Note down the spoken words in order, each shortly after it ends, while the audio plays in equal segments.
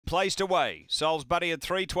placed away. Sol's Buddy at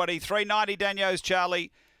 320, 390 Daniel's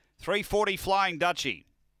Charlie, 340 Flying Dutchie.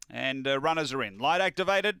 And runners are in. Light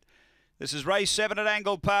activated. This is race 7 at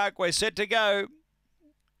Angle Park. We're set to go.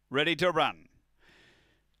 Ready to run.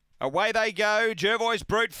 Away they go. Jervois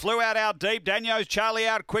Brute flew out deep. Daniel's Charlie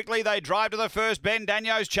out quickly. They drive to the first bend.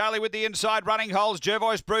 Daniel's Charlie with the inside running holes.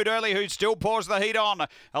 Jervois Brute early, who still pours the heat on.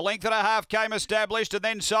 A length and a half came established, and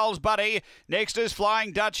then Sol's Buddy. Next is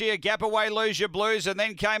Flying Dutchie. A gap away, Lose Your Blues, and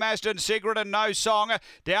then came Aston Sigrid and No Song.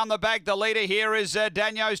 Down the back, the leader here is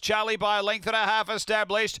Daniel's Charlie by a length and a half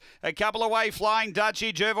established. A couple away, Flying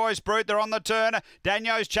Dutchie. Jervois Brute, they're on the turn.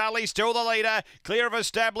 Daniel's Charlie still the leader. Clear of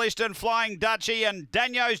established and Flying Dutchie, and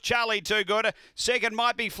Daniel's Charlie too good. Second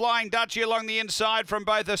might be Flying Dutchie along the inside from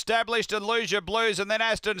both Established and Lose Your Blues, and then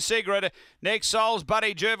Aston Sigrid. Next, Sol's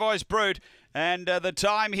Buddy, Jervois Brute. And the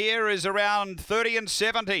time here is around 30 and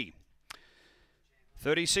 70.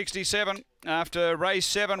 30.67 after race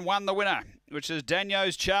 7 won the winner, which is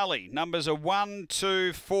Daniel's Charlie. Numbers are 1,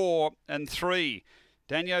 2, 4 and 3.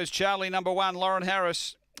 Daniel's Charlie, number 1, Lauren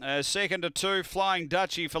Harris. Second to 2, Flying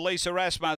Dutchie for Lisa Rasmus.